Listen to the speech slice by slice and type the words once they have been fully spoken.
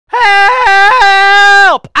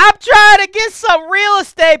to get some real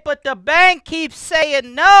estate, but the bank keeps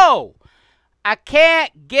saying no. I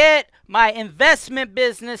can't get my investment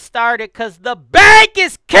business started because the bank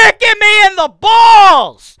is kicking me in the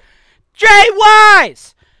balls. Jay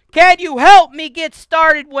Wise, can you help me get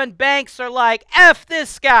started when banks are like, F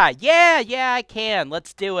this guy? Yeah, I can.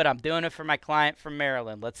 Let's do it. I'm doing it for my client from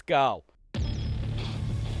Maryland. Let's go.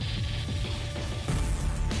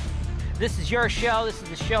 This is your show. This is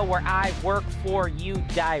the show where I work for you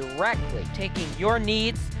directly, taking your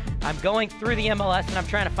needs. I'm going through the MLS and I'm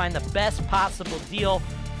trying to find the best possible deal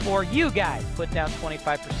for you guys. Put down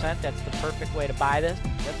 25%. That's the perfect way to buy this.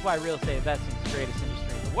 That's why real estate investing is the greatest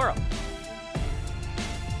industry in the world.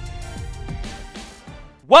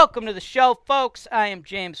 Welcome to the show, folks. I am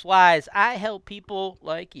James Wise. I help people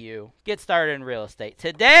like you get started in real estate.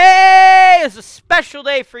 Today is a special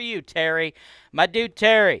day for you, Terry. My dude,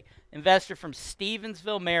 Terry, investor from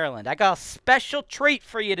Stevensville, Maryland. I got a special treat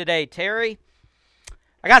for you today, Terry.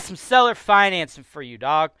 I got some seller financing for you,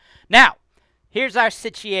 dog. Now, here's our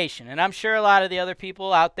situation, and I'm sure a lot of the other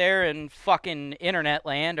people out there in fucking internet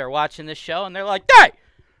land are watching this show, and they're like, hey,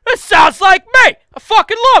 this sounds like me. I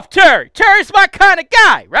fucking love Terry. Terry's my kind of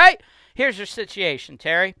guy, right? Here's your situation,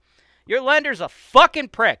 Terry. Your lender's a fucking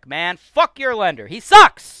prick, man. Fuck your lender. He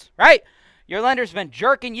sucks, right? Your lender's been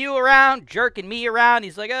jerking you around, jerking me around.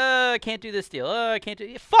 He's like, I can't do this deal. I can't do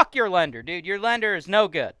it. Fuck your lender, dude. Your lender is no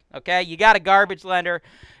good, okay? You got a garbage lender.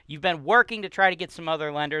 You've been working to try to get some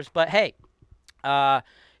other lenders, but hey,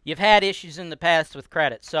 you've had issues in the past with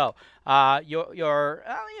credit. So you're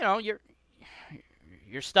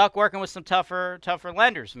stuck working with some tougher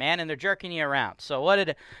lenders, man, and they're jerking you around. So what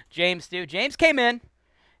did James do? James came in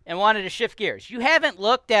and wanted to shift gears. You haven't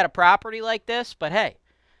looked at a property like this, but hey,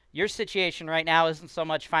 your situation right now isn't so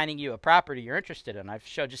much finding you a property you're interested in. I've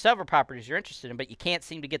showed you several properties you're interested in, but you can't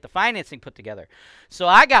seem to get the financing put together. So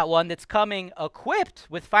I got one that's coming equipped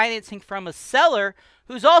with financing from a seller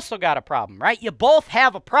who's also got a problem, right? You both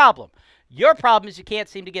have a problem. Your problem is you can't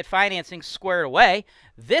seem to get financing squared away.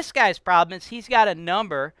 This guy's problem is he's got a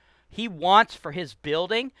number he wants for his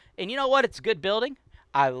building. And you know what? It's a good building.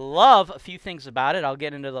 I love a few things about it. I'll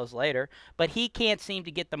get into those later. But he can't seem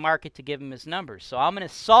to get the market to give him his numbers. So I'm going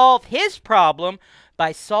to solve his problem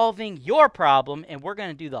by solving your problem. And we're going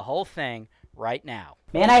to do the whole thing right now.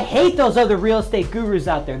 Man, I hate those other real estate gurus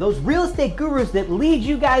out there. Those real estate gurus that lead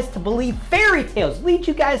you guys to believe fairy tales. Lead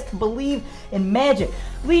you guys to believe in magic.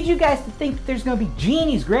 Lead you guys to think that there's going to be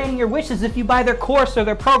genies granting your wishes if you buy their course or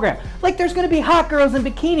their program. Like there's going to be hot girls in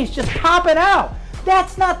bikinis just popping out.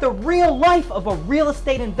 That's not the real life of a real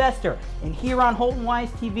estate investor. And here on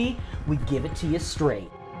HoltonWiseTV, we give it to you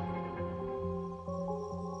straight.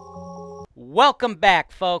 Welcome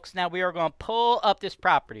back, folks. Now we are going to pull up this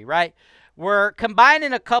property, right? We're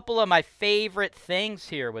combining a couple of my favorite things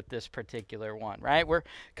here with this particular one, right? We're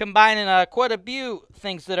combining quite a few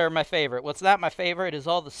things that are my favorite. What's not my favorite is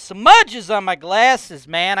all the smudges on my glasses,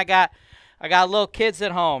 man. I got little kids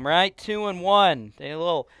at home, right? 2 and 1. They're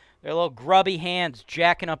little grubby hands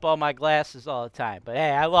jacking up all my glasses all the time. But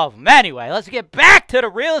hey, I love them. Anyway, let's get back to the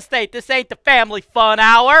real estate. This ain't the family fun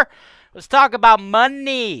hour. Let's talk about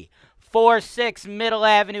money. 46 Middle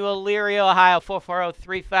Avenue, Elyria, Ohio,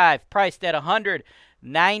 44035. Priced at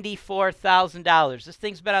 $194,000. This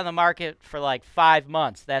thing's been on the market for like 5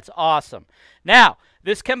 months. That's awesome. Now,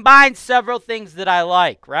 this combines several things that I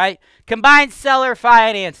like, right? Combined seller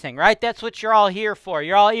financing, right? That's what you're all here for.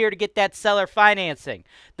 You're all here to get that seller financing.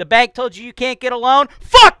 The bank told you can't get a loan?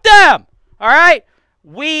 Fuck them! All right?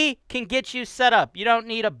 We can get you set up. You don't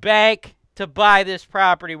need a bank to buy this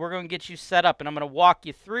property. We're going to get you set up, and I'm going to walk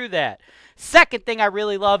you through that. Second thing I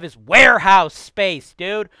really love is warehouse space,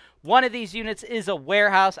 dude. One of these units is a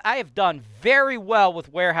warehouse. I have done very well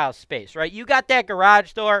with warehouse space, right? You got that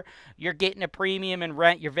garage door, you're getting a premium in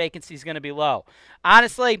rent, your vacancy is going to be low.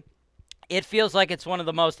 Honestly, it feels like it's one of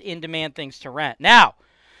the most in-demand things to rent. Now,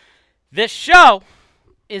 this show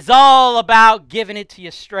is all about giving it to you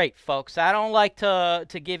straight, folks. I don't like to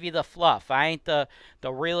give you the fluff. I ain't the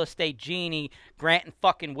real estate genie granting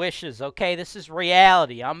fucking wishes, okay? This is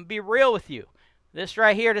reality. I'm going to be real with you. This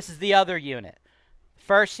right here, this is the other unit.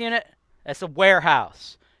 First unit, that's a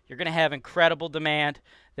warehouse. You're going to have incredible demand.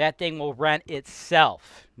 That thing will rent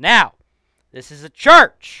itself. Now, this is a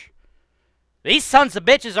church. These sons of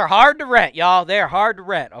bitches are hard to rent, y'all. They're hard to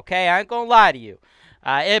rent, okay? I ain't going to lie to you.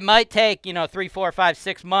 It might take, 3, 4, 5,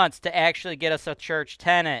 6 months to actually get us a church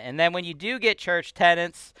tenant. And then when you do get church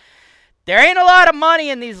tenants, there ain't a lot of money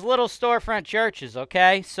in these little storefront churches,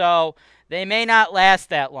 okay? So they may not last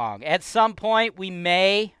that long. At some point, we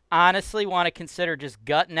may honestly want to consider just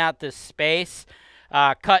gutting out this space.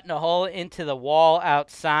 cutting a hole into the wall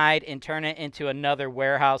outside and turn it into another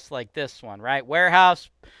warehouse like this one, right? Warehouse,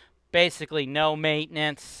 basically no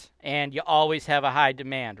maintenance, and you always have a high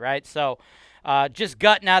demand, right? So just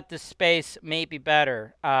gutting out this space may be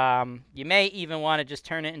better. You may even want to just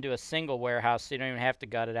turn it into a single warehouse so you don't even have to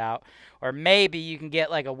gut it out. Or maybe you can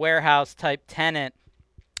get like a warehouse type tenant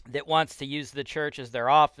that wants to use the church as their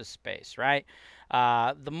office space, right?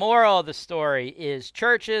 The moral of the story is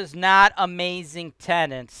churches, not amazing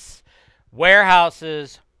tenants.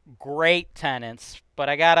 Warehouses, great tenants. But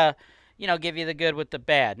I got to, give you the good with the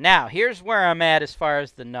bad. Now, here's where I'm at as far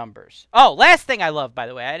as the numbers. Oh, last thing I love, by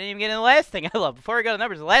the way. I didn't even get into the last thing I love. Before we go to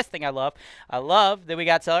numbers, the last thing I love that we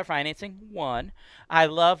got seller financing, 1. I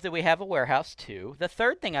love that we have a warehouse, 2. The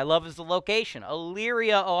third thing I love is the location,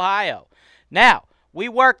 Elyria, Ohio. Now, we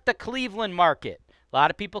work the Cleveland market. A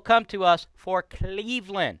lot of people come to us for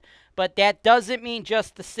Cleveland, but that doesn't mean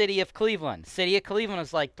just the city of Cleveland. City of Cleveland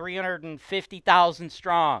is like 350,000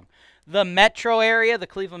 strong. The metro area, the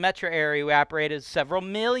Cleveland metro area, we operate as several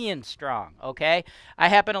million strong, okay? I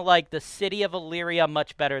happen to like the city of Elyria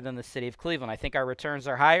much better than the city of Cleveland. I think our returns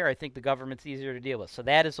are higher. I think the government's easier to deal with. So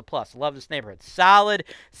that is a plus. I love this neighborhood. Solid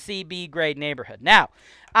CB grade neighborhood. Now,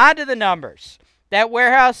 on to the numbers. That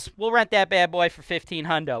warehouse, we'll rent that bad boy for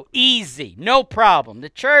 $1,500. Easy, no problem. The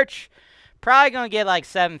church, probably going to get like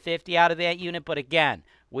 $750 out of that unit, but again,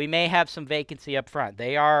 we may have some vacancy up front.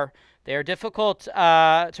 They are difficult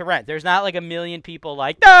to rent. There's not like a million people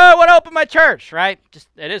like, no, I want to open my church, right? Just,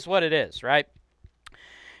 it is what it is, right?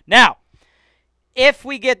 Now, if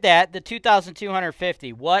we get that, the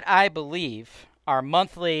 $2,250, what I believe our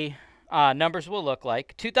monthly numbers will look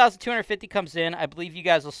like. $2,250 comes in. I believe you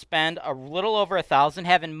guys will spend a little over $1,000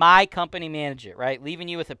 having my company manage it, right? Leaving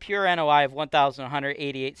you with a pure NOI of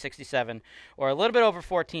 $1,188.67, or a little bit over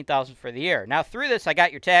 $14,000 for the year. Now, through this, I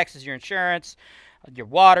got your taxes, your insurance, your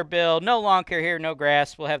water bill, no lawn care here, no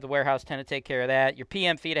grass. We'll have the warehouse tenant take care of that. Your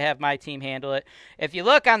PM fee to have my team handle it. If you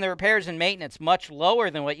look on the repairs and maintenance, much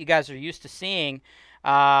lower than what you guys are used to seeing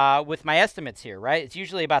with my estimates here, right? It's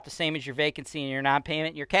usually about the same as your vacancy and your non-payment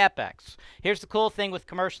and your CapEx. Here's the cool thing with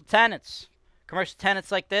commercial tenants. Commercial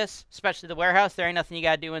tenants like this, especially the warehouse, there ain't nothing you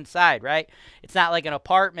got to do inside, right? It's not like an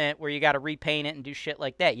apartment where you got to repaint it and do shit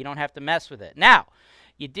like that. You don't have to mess with it. Now,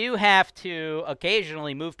 you do have to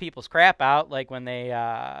occasionally move people's crap out, like when they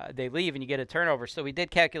leave and you get a turnover. So we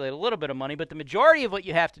did calculate a little bit of money, but the majority of what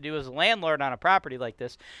you have to do as a landlord on a property like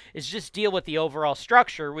this is just deal with the overall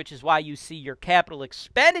structure, which is why you see your capital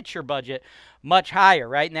expenditure budget much higher,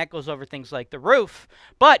 right? And that goes over things like the roof.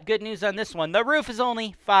 But good news on this one, the roof is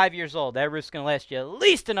only 5 years old. That roof's going to last you at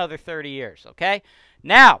least another 30 years, okay?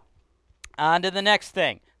 Now, on to the next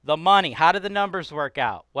thing, the money. How do the numbers work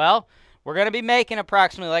out? Well, we're going to be making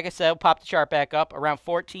approximately, like I said, we'll pop the chart back up, around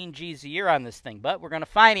 14 G's a year on this thing. But we're going to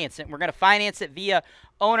finance it. We're going to finance it via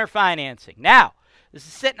owner financing. Now, this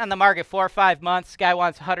is sitting on the market 4 or 5 months. This guy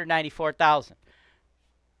wants $194,000.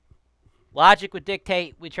 Logic would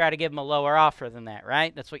dictate we try to give him a lower offer than that,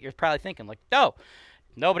 right? That's what you're probably thinking. Like, no,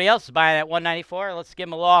 nobody else is buying that $194. Let's give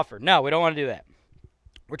him a low offer. No, we don't want to do that.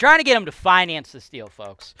 We're trying to get them to finance this deal,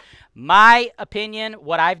 folks. My opinion,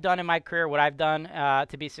 what I've done in my career, what I've done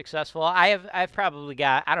to be successful, I've probably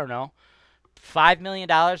got, I don't know, $5 million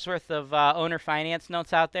worth of owner finance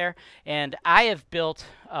notes out there, and I have built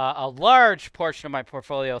a large portion of my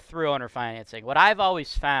portfolio through owner financing. What I've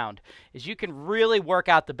always found is you can really work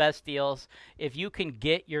out the best deals if you can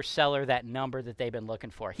get your seller that number that they've been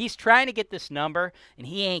looking for. He's trying to get this number, and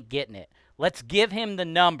he ain't getting it. Let's give him the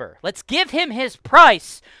number. Let's give him his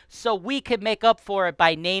price so we could make up for it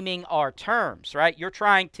by naming our terms, right? You're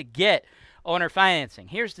trying to get owner financing.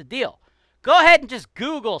 Here's the deal. Go ahead and just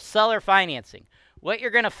Google seller financing. What you're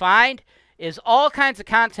going to find is all kinds of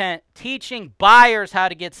content teaching buyers how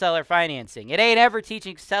to get seller financing. It ain't ever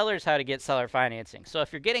teaching sellers how to get seller financing. So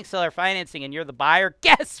if you're getting seller financing and you're the buyer,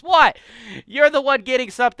 guess what? You're the one getting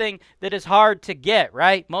something that is hard to get,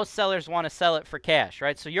 right? Most sellers want to sell it for cash,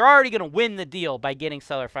 right? So you're already going to win the deal by getting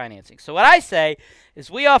seller financing. So what I say is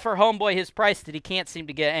we offer homeboy his price that he can't seem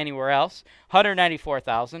to get anywhere else,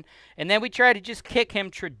 $194,000, and then we try to just kick him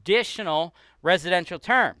traditional residential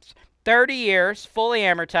terms. 30 years, fully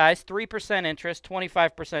amortized, 3% interest,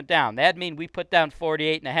 25% down. That'd mean we put down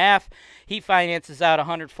 48.5. He finances out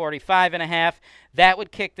 145.5. That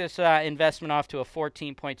would kick this investment off to a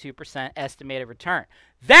 14.2% estimated return.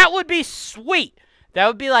 That would be sweet. That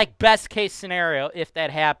would be like best case scenario if that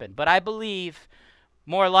happened. But I believe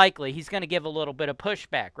more likely he's going to give a little bit of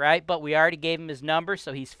pushback, right? But we already gave him his number,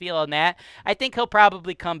 so he's feeling that. I think he'll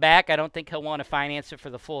probably come back. I don't think he'll want to finance it for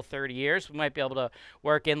the full 30 years. We might be able to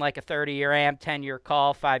work in like a 30-year AM, 10-year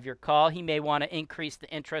call, 5-year call. He may want to increase the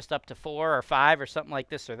interest up to 4 or 5 or something like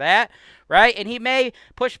this or that, right? And he may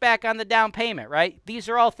push back on the down payment, right? These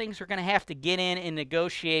are all things we're going to have to get in and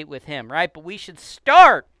negotiate with him, right? But we should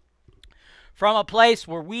start from a place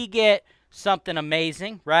where we get something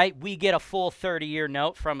amazing, right? We get a full 30-year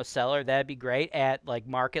note from a seller. That'd be great at like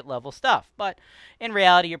market level stuff. But in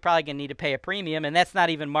reality, you're probably going to need to pay a premium, and that's not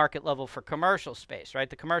even market level for commercial space, right?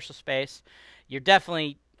 The commercial space, you're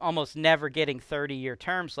definitely almost never getting 30-year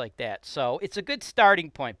terms like that. So it's a good starting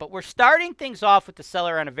point. But we're starting things off with the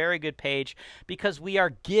seller on a very good page because we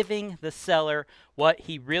are giving the seller what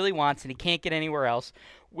he really wants and he can't get anywhere else,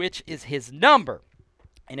 which is his number.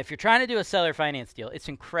 And if you're trying to do a seller finance deal, it's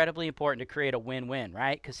incredibly important to create a win-win,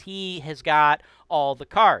 right? Because he has got all the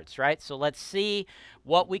cards, right? So let's see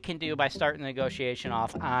what we can do by starting the negotiation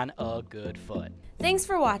off on a good foot. Thanks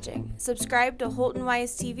for watching. Subscribe to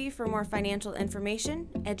HoltonWise TV for more financial information,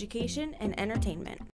 education, and entertainment.